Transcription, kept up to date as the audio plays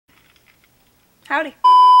Howdy.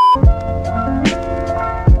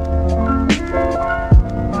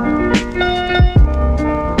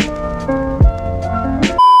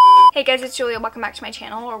 Hey guys, it's Julia. Welcome back to my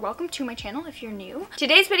channel, or welcome to my channel if you're new.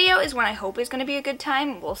 Today's video is one I hope is going to be a good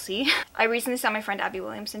time. We'll see. I recently saw my friend Abby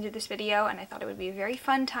Williamson do this video, and I thought it would be a very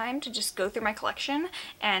fun time to just go through my collection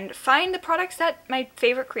and find the products that my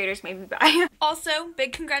favorite creators made me buy. Also,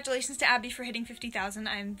 big congratulations to Abby for hitting 50,000.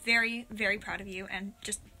 I'm very, very proud of you and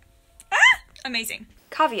just amazing.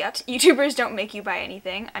 Caveat, YouTubers don't make you buy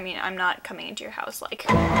anything. I mean, I'm not coming into your house like,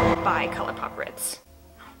 buy ColourPop Ritz.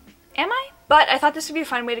 Am I? But I thought this would be a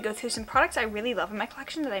fun way to go through some products I really love in my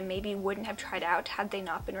collection that I maybe wouldn't have tried out had they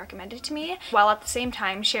not been recommended to me, while at the same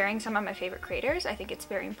time sharing some of my favorite creators. I think it's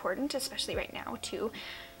very important, especially right now, to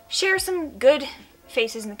share some good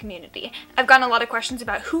faces in the community. I've gotten a lot of questions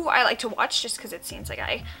about who I like to watch, just because it seems like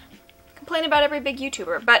I complain about every big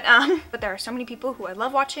YouTuber, but there are so many people who I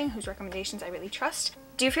love watching, whose recommendations I really trust.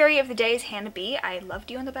 Do Fairy of the Day is Hannah B. I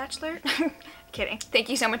loved you on The Bachelor. Kidding. Thank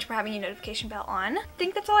you so much for having your notification bell on. I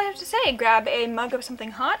think that's all I have to say. Grab a mug of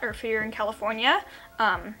something hot, or if you're in California,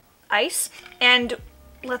 ice, and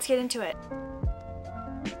let's get into it.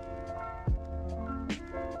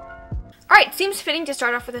 Alright, seems fitting to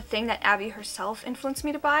start off with a thing that Abby herself influenced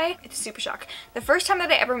me to buy. It's Super Shock. The first time that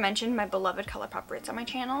I ever mentioned my beloved ColourPop Ritz on my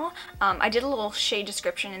channel, I did a little shade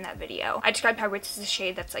description in that video. I described how Ritz is a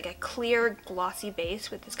shade that's like a clear, glossy base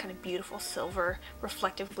with this kind of beautiful silver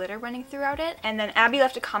reflective glitter running throughout it. And then Abby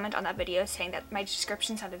left a comment on that video saying that my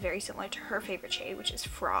description sounded very similar to her favorite shade, which is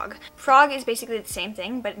Frog. Frog is basically the same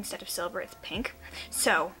thing, but instead of silver, it's pink.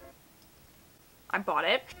 So, I bought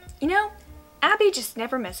it. You know, Abby just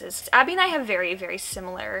never misses. Abby and I have very, very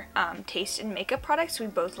similar taste in makeup products. We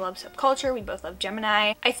both love Subculture, we both love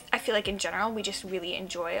Gemini. I feel like in general we just really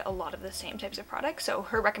enjoy a lot of the same types of products, so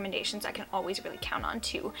her recommendations I can always really count on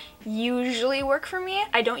to usually work for me.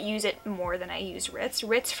 I don't use it more than I use Ritz.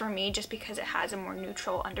 Ritz for me, just because it has a more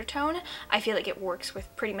neutral undertone, I feel like it works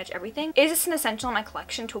with pretty much everything. Is this an essential in my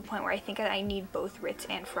collection to a point where I think that I need both Ritz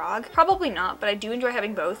and Frog? Probably not, but I do enjoy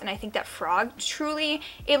having both, and I think that Frog truly,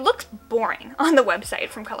 it looks boring on the website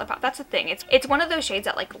from ColourPop. That's the thing. It's one of those shades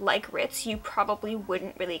that like Ritz, you probably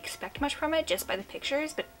wouldn't really expect much from it just by the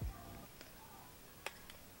pictures, but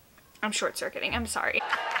I'm short-circuiting. I'm sorry.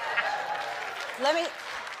 Let me...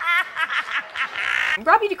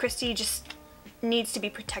 Robbie DeChristie just needs to be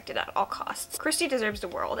protected at all costs. Christy deserves the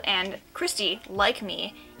world, and Christy, like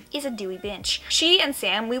me, is a dewy bench. She and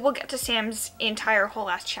Sam, we will get to Sam's entire whole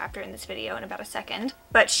last chapter in this video in about a second,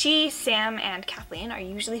 but she, Sam, and Kathleen are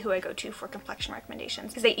usually who I go to for complexion recommendations,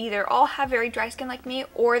 because they either all have very dry skin like me,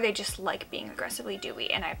 or they just like being aggressively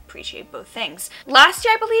dewy, and I appreciate both things. Last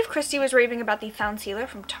year, I believe, Christy was raving about the Found Sealer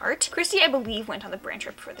from Tarte. Christy, I believe, went on the brand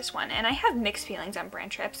trip for this one, and I have mixed feelings on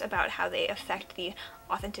brand trips about how they affect the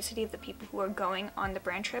authenticity of the people who are going on the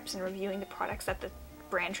brand trips and reviewing the products that the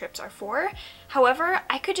brand trips are for. However,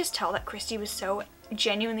 I could just tell that Christy was so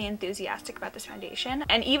genuinely enthusiastic about this foundation,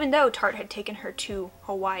 and even though Tarte had taken her to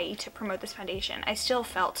Hawaii to promote this foundation, I still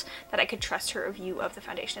felt that I could trust her review of the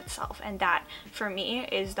foundation itself, and that for me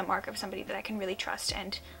is the mark of somebody that I can really trust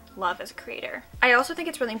and love as a creator. I also think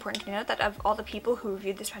it's really important to note that of all the people who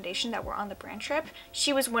reviewed this foundation that were on the brand trip,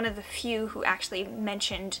 she was one of the few who actually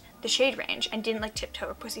mentioned the shade range and didn't like tiptoe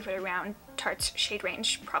or pussyfoot around Tarte's shade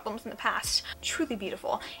range problems in the past. Truly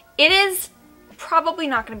beautiful. It is probably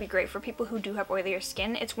not going to be great for people who do have oilier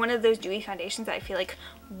skin. It's one of those dewy foundations that I feel like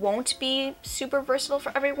won't be super versatile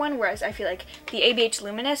for everyone, whereas I feel like the ABH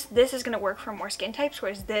Luminous, this is going to work for more skin types,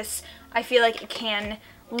 whereas this, I feel like it can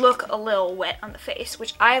look a little wet on the face,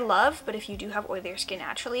 which I love, but if you do have oilier skin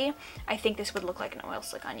naturally, I think this would look like an oil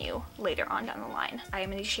slick on you later on down the line. I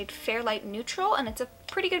am in the shade Fair Light Neutral, and it's a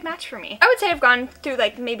pretty good match for me. I would say I've gone through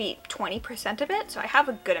like maybe 20% of it, so I have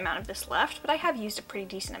a good amount of this left, but I have used a pretty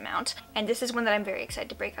decent amount, and this is one that I'm very excited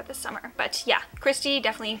to break out this summer. But yeah, Christy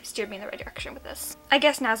definitely steered me in the right direction with this. I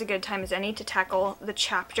guess now's a good time as any to tackle the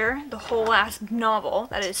chapter, the whole last novel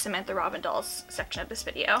that is Samantha Ravndahl's section of this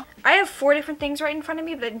video. I have 4 different things right in front of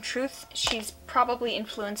me, but in truth, she's probably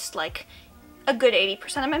influenced like a good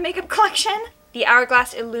 80% of my makeup collection. The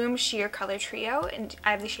Hourglass Illume Sheer Color Trio, and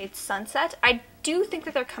I have the shade Sunset. I do think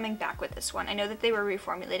that they're coming back with this one. I know that they were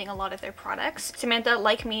reformulating a lot of their products. Samantha,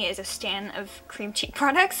 like me, is a stan of cream cheek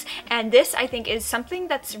products, and this I think is something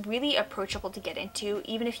that's really approachable to get into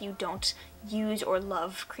even if you don't use or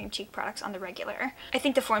love cream cheek products on the regular. I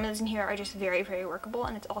think the formulas in here are just very, very workable,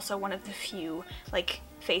 and it's also one of the few like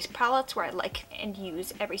face palettes where I like and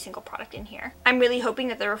use every single product in here. I'm really hoping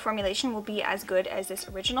that the reformulation will be as good as this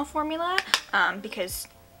original formula because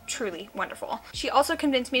truly wonderful. She also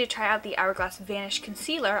convinced me to try out the Hourglass Vanish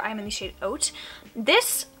Concealer. I'm in the shade Oat.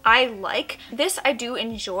 This I like. This I do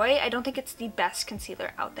enjoy. I don't think it's the best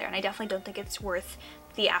concealer out there, and I definitely don't think it's worth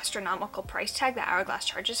the astronomical price tag that Hourglass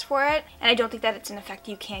charges for it, and I don't think that it's an effect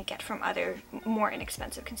you can't get from other more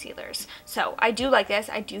inexpensive concealers. So I do like this.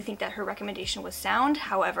 I do think that her recommendation was sound.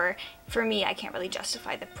 However, for me, I can't really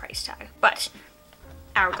justify the price tag. But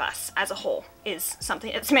Hourglass as a whole is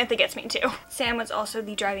something that Samantha gets me too. Sam was also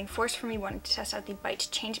the driving force for me wanting to test out the Beet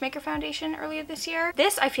Changemaker foundation earlier this year.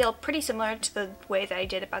 This I feel pretty similar to the way that I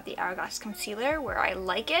did about the Hourglass concealer, where I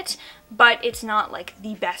like it, but it's not like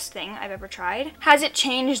the best thing I've ever tried. Has it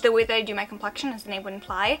changed the way that I do my complexion, as the name would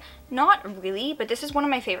imply? Not really, but this is one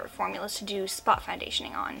of my favorite formulas to do spot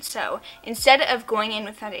foundationing on. So instead of going in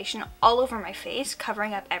with foundation all over my face,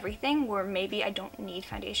 covering up everything where maybe I don't need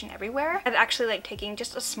foundation everywhere, I've actually like taking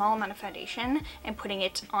just a small amount of foundation and putting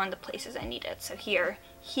it on the places I need it. So here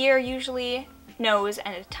usually, nose,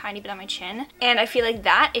 and a tiny bit on my chin. And I feel like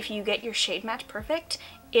that, if you get your shade match perfect,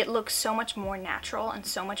 it looks so much more natural and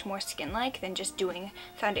so much more skin-like than just doing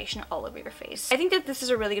foundation all over your face. I think that this is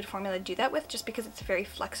a really good formula to do that with, just because it's very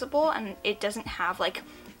flexible and it doesn't have like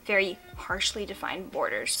very harshly defined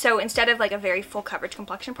borders. So instead of like a very full coverage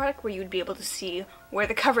complexion product where you would be able to see where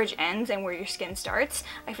the coverage ends and where your skin starts,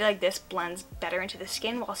 I feel like this blends better into the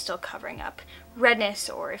skin while still covering up redness,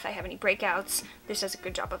 or if I have any breakouts, this does a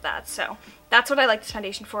good job of that. So that's what I like this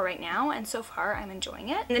foundation for right now, and so far I'm enjoying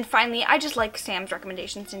it. And then finally, I just like Sam's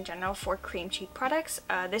recommendations in general for cream cheek products.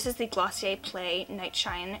 This is the Glossier Play Night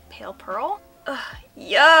Shine Pale Pearl. Ugh,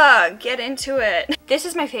 yeah, get into it. This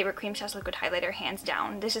is my favorite Cream Test liquid highlighter, hands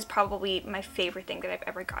down. This is probably my favorite thing that I've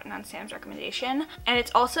ever gotten on Sam's recommendation. And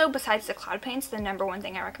it's also, besides the cloud paints, the #1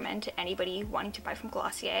 thing I recommend to anybody wanting to buy from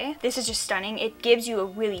Glossier. This is just stunning. It gives you a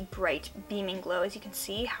really bright, beaming glow, as you can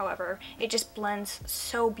see. However, it just blends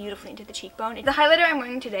so beautifully into the cheekbone. The highlighter I'm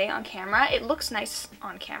wearing today on camera, it looks nice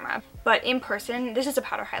on camera, but in person, this is a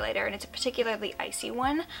powder highlighter, and it's a particularly icy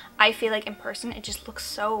one. I feel like in person, it just looks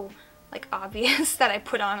so like obvious that I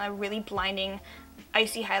put on a really blinding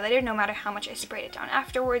icy highlighter, no matter how much I sprayed it down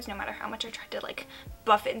afterwards, no matter how much I tried to like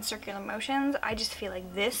buff it in circular motions. I just feel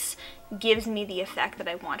like this gives me the effect that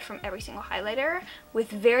I want from every single highlighter with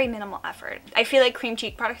very minimal effort. I feel like cream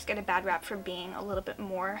cheek products get a bad rap for being a little bit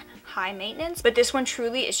more high maintenance, but this one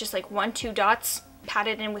truly is just like 1-2 dots, pat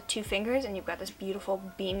it in with 2 fingers, and you've got this beautiful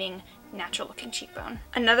beaming natural looking cheekbone.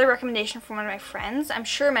 Another recommendation from one of my friends, I'm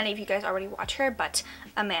sure many of you guys already watch her, but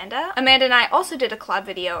Amanda. Amanda and I also did a collab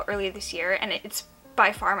video earlier this year, and it's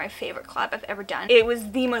by far my favorite collab I've ever done. It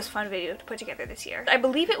was the most fun video to put together this year. I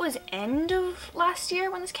believe it was end of last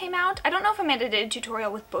year when this came out. I don't know if Amanda did a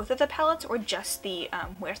tutorial with both of the palettes or just the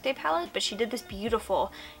Muerte palette, but she did this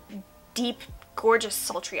beautiful, deep, gorgeous,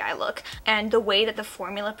 sultry eye look, and the way that the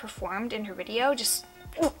formula performed in her video just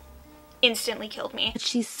instantly killed me.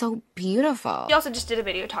 She's so beautiful. She also just did a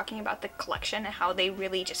video talking about the collection and how they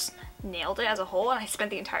really just nailed it as a whole, and I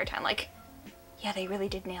spent the entire time like, yeah, they really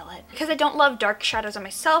did nail it. Because I don't love dark shadows on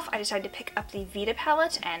myself, I decided to pick up the Vita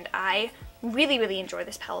palette, and I really enjoy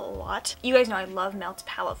this palette a lot. You guys know I love Melt's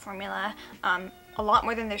palette formula a lot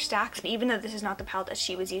more than their stacks, and even though this is not the palette that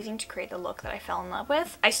she was using to create the look that I fell in love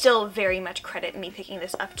with, I still very much credit me picking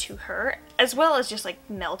this up to her, as well as just like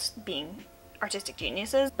Melt being artistic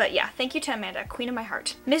geniuses. But yeah, thank you to Amanda, queen of my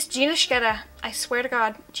heart. Miss Gina Scheda, I swear to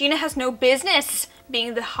God, Gina has no business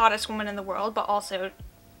being the hottest woman in the world, but also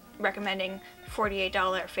recommending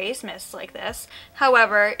 $48 face mists like this.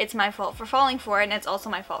 However, it's my fault for falling for it, and it's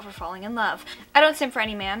also my fault for falling in love. I don't sim for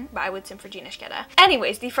any man, but I would sim for Gina Scheda.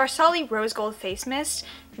 Anyways, the Farsali Rose Gold Face Mist.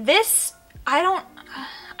 This, I don't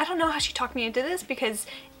know how she talked me into this, because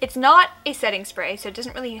it's not a setting spray, so it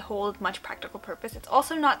doesn't really hold much practical purpose. It's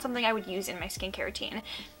also not something I would use in my skincare routine.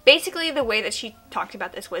 Basically, the way that she talked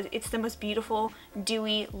about this was it's the most beautiful,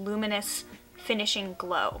 dewy, luminous, finishing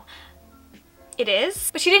glow. It is,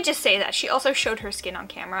 but she didn't just say that. She also showed her skin on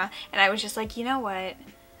camera, and I was just like, you know what?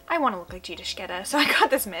 I want to look like Gina Scheda, so I got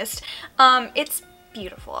this mist. It's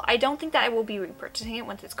beautiful. I don't think that I will be repurchasing it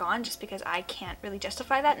once it's gone, just because I can't really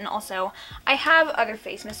justify that, and also I have other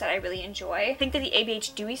face mists that I really enjoy. I think that the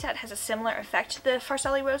ABH Dewy set has a similar effect to the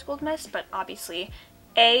Farsali Rose Gold Mist, but obviously,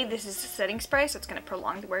 A, this is a setting spray, so it's going to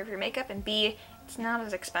prolong the wear of your makeup, and B, it's not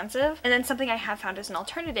as expensive. And then something I have found as an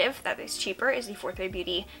alternative that is cheaper is the Fourth Way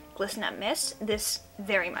Beauty Glisten Up Mist. This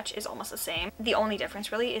very much is almost the same. The only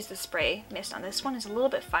difference really is the spray mist on this one is a little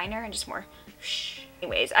bit finer and just more shh.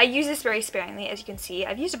 Anyways, I use this very sparingly, as you can see.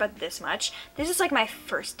 I've used about this much. This is like my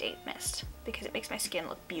first date mist because it makes my skin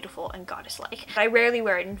look beautiful and goddess-like. I rarely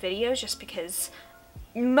wear it in videos just because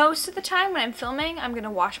most of the time when I'm filming, I'm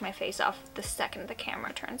gonna wash my face off the second the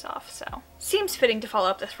camera turns off, so. Seems fitting to follow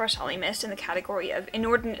up this first haul I missed in the category of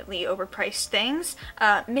inordinately overpriced things.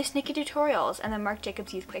 Miss Nikki Tutorials and the Marc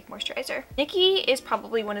Jacobs Youthquake Moisturizer. Nikki is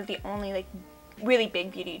probably one of the only like really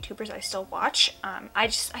big beauty YouTubers I still watch. I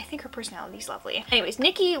think her personality is lovely. Anyways,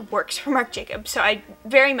 Nikki works for Marc Jacobs, so I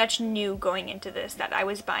very much knew going into this that I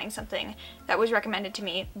was buying something that was recommended to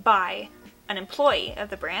me by an employee of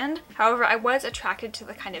the brand. However, I was attracted to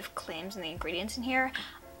the kind of claims and the ingredients in here.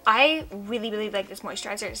 I really like this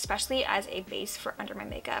moisturizer, especially as a base for under my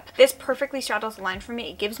makeup. This perfectly straddles the line for me.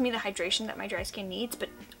 It gives me the hydration that my dry skin needs, but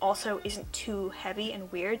also isn't too heavy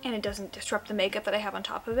and weird, and it doesn't disrupt the makeup that I have on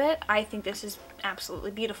top of it. I think this is absolutely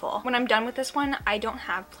beautiful. When I'm done with this one, I don't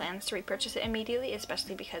have plans to repurchase it immediately,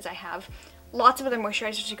 especially because I have lots of other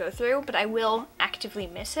moisturizers to go through, but I will actively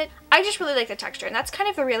miss it. I just really like the texture, and that's kind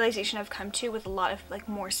of the realization I've come to with a lot of like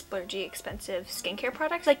more splurgy, expensive skincare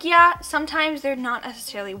products. Like, yeah, sometimes they're not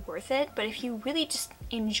necessarily worth it, but if you really just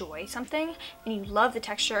enjoy something and you love the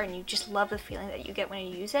texture and you just love the feeling that you get when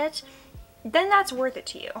you use it, then that's worth it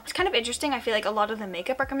to you. It's kind of interesting. I feel like a lot of the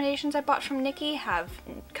makeup recommendations I bought from Nikki have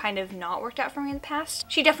kind of not worked out for me in the past.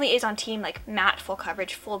 She definitely is on team like matte, full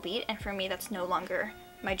coverage, full beat, and for me that's no longer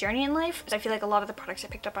my journey in life. I feel like a lot of the products I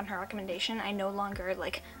picked up on her recommendation I no longer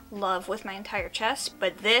like love with my entire chest,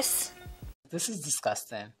 but this is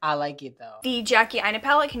disgusting. I like it though. The Jackie Aina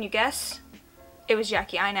palette, can you guess? It was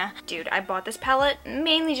Jackie Aina. Dude, I bought this palette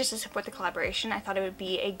mainly just to support the collaboration. I thought it would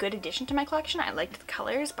be a good addition to my collection. I liked the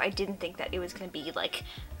colors, but I didn't think that it was going to be like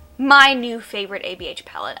my new favorite ABH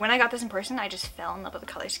palette. When I got this in person, I just fell in love with the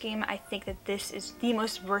color scheme. I think that this is the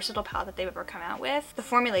most versatile palette that they've ever come out with. The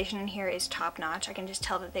formulation in here is top notch. I can just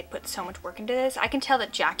tell that they put so much work into this. I can tell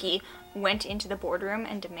that Jackie went into the boardroom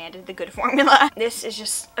and demanded the good formula. This is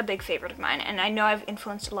just a big favorite of mine, and I know I've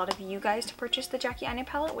influenced a lot of you guys to purchase the Jackie Aina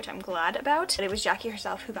palette, which I'm glad about. But it was Jackie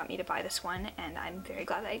herself who got me to buy this one, and I'm very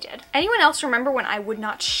glad that I did. Anyone else remember when I would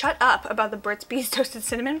not shut up about the Burt's Bees Toasted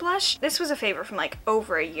Cinnamon Blush? This was a favorite from like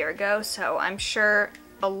over a year ago, so I'm sure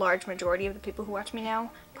a large majority of the people who watch me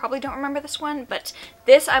now probably don't remember this one, but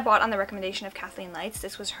this I bought on the recommendation of Kathleen Lights.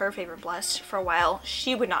 This was her favorite blush for a while.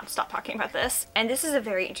 She would not stop talking about this. And this is a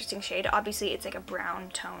very interesting shade. Obviously, it's like a brown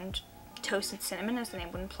toned toasted cinnamon, as the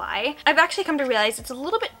name would imply. I've actually come to realize it's a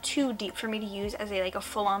little bit too deep for me to use as a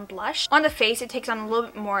full-on blush. On the face, it takes on a little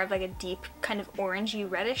bit more of like a deep kind of orangey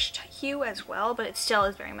reddish hue as well, but it still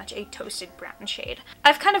is very much a toasted brown shade.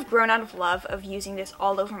 I've kind of grown out of love of using this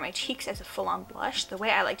all over my cheeks as a full-on blush. The way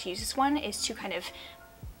I like to use this one is to kind of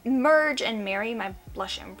merge and marry my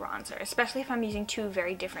blush and bronzer, especially if I'm using two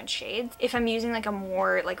very different shades. If I'm using like a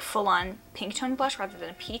more like full-on pink tone blush rather than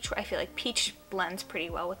a peach, I feel like peach blends pretty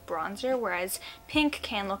well with bronzer, whereas pink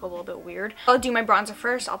can look a little bit weird. I'll do my bronzer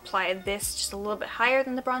first, I'll apply this just a little bit higher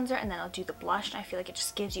than the bronzer, and then I'll do the blush, and I feel like it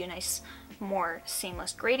just gives you a nice, more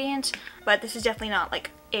seamless gradient. But this is definitely not like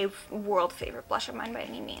a world favorite blush of mine by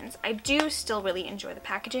any means. I do still really enjoy the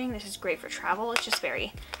packaging. This is great for travel. It's just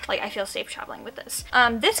very, like, I feel safe traveling with this.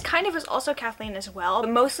 This kind of was also Kathleen as well, but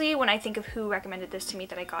mostly when I think of who recommended this to me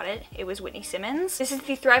that I got it, it was Whitney Simmons. This is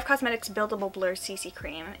the Thrive Cosmetics Buildable Blur CC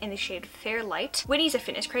Cream in the shade Fair Light. Whitney's a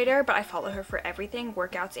fitness creator, but I follow her for everything,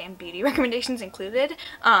 workouts and beauty recommendations included.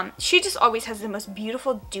 She just always has the most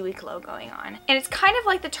beautiful dewy glow going on. And it's kind of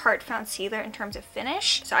like the Tarte Found Sealer in terms of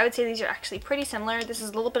finish. So I would say these are actually pretty similar. This is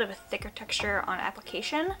a little bit of a thicker texture on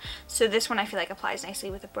application. So this one I feel like applies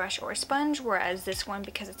nicely with a brush or a sponge, whereas this one,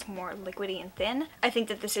 because it's more liquidy and thin, I think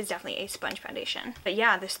that this is definitely a sponge foundation. But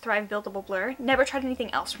yeah, this Thrive Buildable Blur. Never tried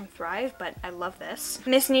anything else from Thrive, but I love this.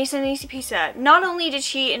 Miss Nisa Nisi Pisa. Not only did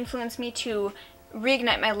she influence me to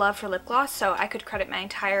reignite my love for lip gloss, so I could credit my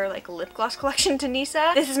entire like lip gloss collection to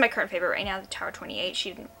Nisa. This is my current favorite right now, the Tower 28.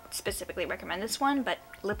 She didn't specifically recommend this one, but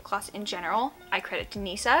lip gloss in general, I credit to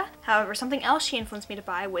Nisa. However, something else she influenced me to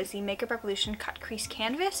buy was the Makeup Revolution Cut Crease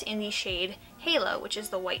Canvas in the shade Halo, which is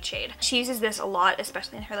the white shade. She uses this a lot,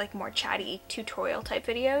 especially in her like more chatty tutorial type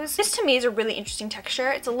videos. This to me is a really interesting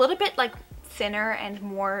texture. It's a little bit like thinner and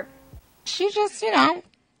more... She just, you know,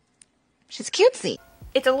 she's cutesy.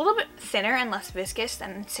 It's a little bit thinner and less viscous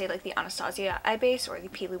than, say, like the Anastasia eye base or the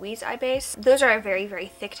P. Louise eye base. Those are a very, very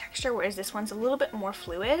thick texture, whereas this one's a little bit more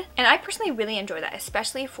fluid. And I personally really enjoy that,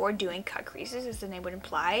 especially for doing cut creases, as the name would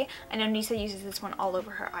imply. I know Nisa uses this one all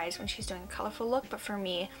over her eyes when she's doing a colorful look, but for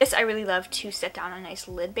me, this I really love to set down a nice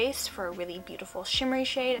lid base for a really beautiful shimmery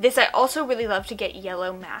shade. This I also really love to get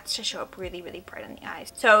yellow mattes to show up really, really bright on the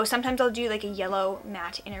eyes. So sometimes I'll do like a yellow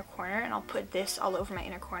matte inner corner, and I'll put this all over my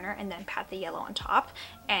inner corner and then pat the yellow on top,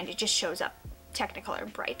 and it just shows up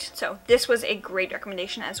Technicolor Bright. So this was a great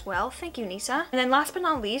recommendation as well. Thank you, Nisa. And then last but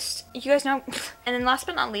not least, you guys know, and then last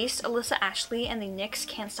but not least, Alyssa Ashley and the NYX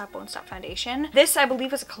Can't Stop Won't Stop Foundation. This, I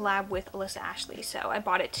believe, was a collab with Alyssa Ashley, so I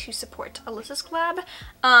bought it to support Alyssa's collab.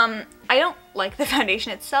 I don't like the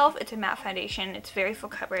foundation itself. It's a matte foundation. It's very full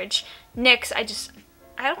coverage. NYX,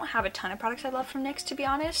 I don't have a ton of products I love from NYX, to be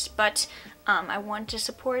honest, but I want to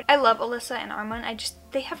support. I love Alyssa and Armand.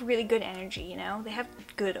 They have really good energy, you know? They have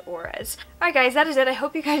good auras. Alright guys, that is it. I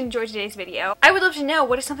hope you guys enjoyed today's video. I would love to know,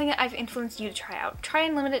 what is something that I've influenced you to try out? Try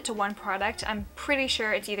and limit it to one product. I'm pretty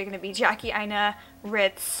sure it's either going to be Jackie Aina,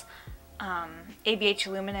 Ritz, ABH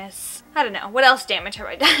Luminous. I don't know. What else damage have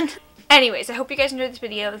I done? Anyways, I hope you guys enjoyed this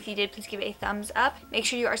video. If you did, please give it a thumbs up. Make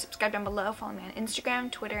sure you are subscribed down below. Follow me on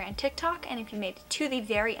Instagram, Twitter, and TikTok. And if you made it to the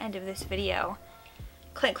very end of this video,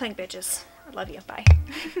 clink clink bitches. I love you. Bye.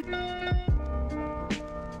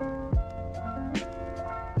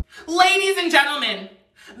 Ladies and gentlemen,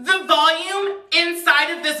 the volume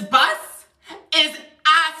inside of this bus